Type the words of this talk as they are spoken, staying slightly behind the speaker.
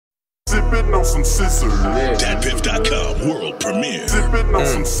Sippin' on some scissors. DatPiff.com world premiere. Sippin' on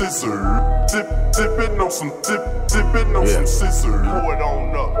some scissors. Sippin' on some some scissors. Pour it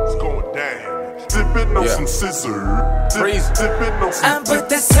on up, it's going down. Sippin' on some scissors. Sippin' on some. I put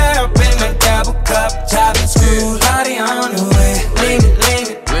that syrup in my double cup, chopping screw, Lottie on the way. Leave it,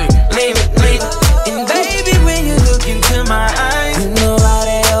 leave it, leave it, leave it. And baby, when you look into my eyes, you know how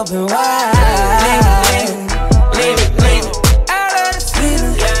they open wide. Leave it, leave it. I love the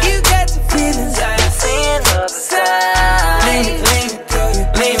feeling, you got the feelings. I see another side. Leave it, leave it,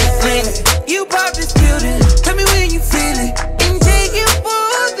 leave it, leave it. You pop this building, tell me when you feel it, and take you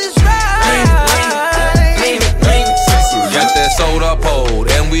for this ride. Leave it, leave it. Got that soda pole,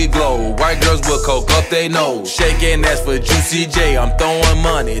 and we glow. White girls will coke up they nose. Shaking ass for Juicy J, I'm throwing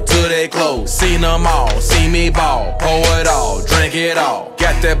money to their clothes. Seen them all, see me ball. Pour it all, drink it all.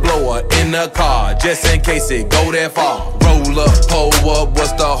 Got that blower in the car, just in case it go that far. Roll up, pull up,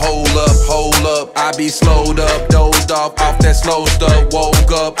 what's the hold up, hold up. I be slowed up, dozed off that slow stuff.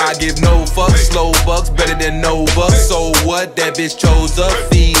 Woke up, I give no fucks, slow bucks, better than no bucks. So what, that bitch chose up,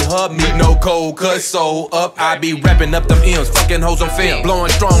 feed her, me no cold cut. So up, I be wrapping up them M's, fucking hoes on film. Blowing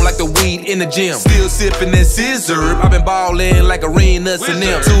strong like the weed in the gym. Still sipping that scissor, I been ballin' like arenas and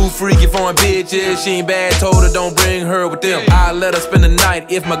them. Too freaky foreign bitches, she ain't bad, told her don't bring her with them. I let her spend the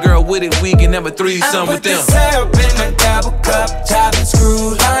night, if my girl with it, we can have a threesome with them. I put the syrup in my double cup, chopping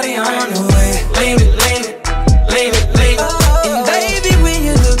screw, Lottie on the way. Leave it, leave it, leave it, leave it. And baby, when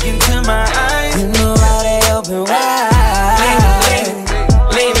you look into my eyes, you know how they open wide. Leave it,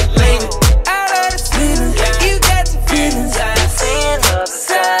 leave it, leave it. I love the feeling, you got the feelings. I see another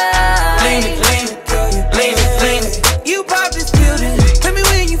side. Leave it, leave it, leave it, leave it. You pop this building, tell me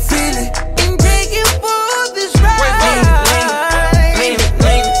when you feel it, and take you for this ride. Leave it,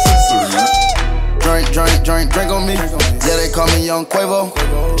 leave it. Drink on me. Yeah, they call me Young Quavo.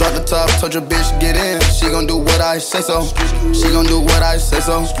 Drop the top, told your bitch get in. She gon' do what I say so. She gon' do what I say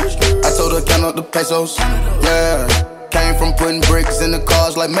so. I told her count up the pesos. Yeah, came from putting bricks in the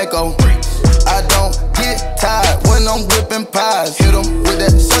cars like Mako. I don't get tired when I'm whipping pies. Hit 'em with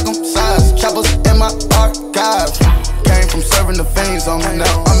that circumcised choppers in my archive. Came from serving the fiends on me.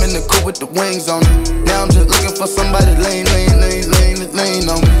 Now I'm in the coupe with the wings on me. Now I'm just looking for somebody lean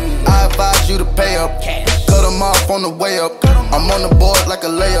on me. I advise you to pay up. Cut them off on the way up. I'm on the board like a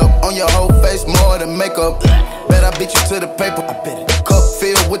layup. On your whole face more than makeup. Bet I beat you to the paper. Cup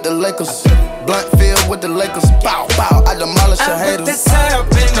filled with the Lakers. Blunt filled with the Lakers. Bow, bow, I demolish your haters. I put the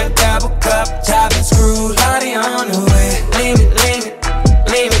syrup in my double cup, chopping screw, Lottie on the way. Leave it, leave it,